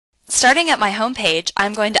Starting at my home page,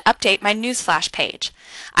 I'm going to update my NewsFlash page.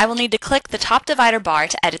 I will need to click the top divider bar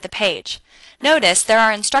to edit the page. Notice there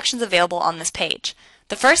are instructions available on this page.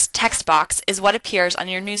 The first text box is what appears on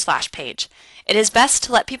your NewsFlash page. It is best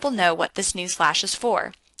to let people know what this NewsFlash is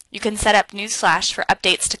for. You can set up NewsFlash for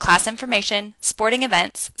updates to class information, sporting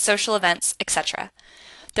events, social events, etc.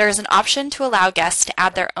 There is an option to allow guests to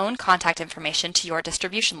add their own contact information to your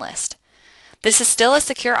distribution list. This is still a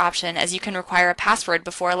secure option as you can require a password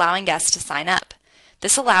before allowing guests to sign up.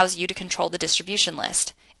 This allows you to control the distribution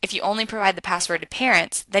list. If you only provide the password to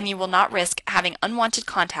parents, then you will not risk having unwanted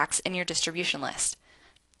contacts in your distribution list.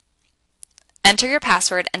 Enter your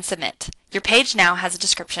password and submit. Your page now has a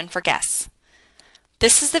description for guests.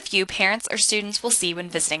 This is the view parents or students will see when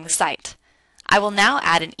visiting the site. I will now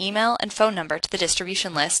add an email and phone number to the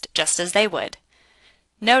distribution list just as they would.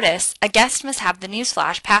 Notice, a guest must have the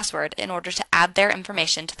NewsFlash password in order to add their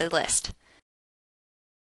information to the list.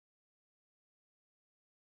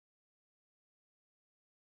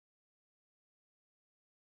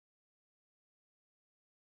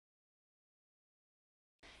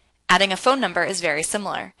 Adding a phone number is very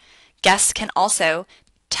similar. Guests can also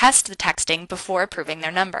test the texting before approving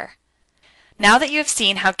their number. Now that you have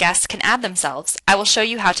seen how guests can add themselves, I will show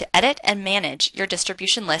you how to edit and manage your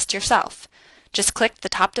distribution list yourself. Just click the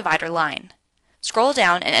top divider line. Scroll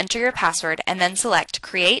down and enter your password and then select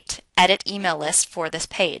Create Edit Email List for this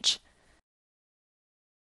page.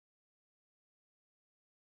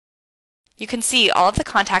 You can see all of the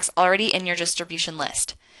contacts already in your distribution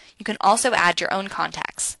list. You can also add your own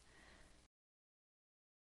contacts.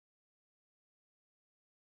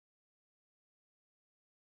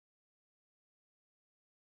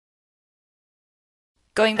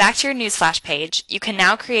 Going back to your NewsFlash page, you can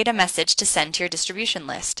now create a message to send to your distribution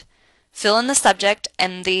list. Fill in the subject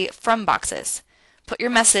and the From boxes. Put your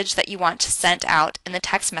message that you want sent out in the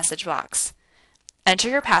text message box. Enter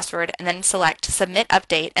your password and then select Submit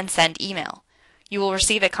Update and Send Email. You will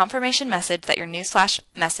receive a confirmation message that your NewsFlash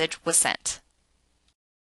message was sent.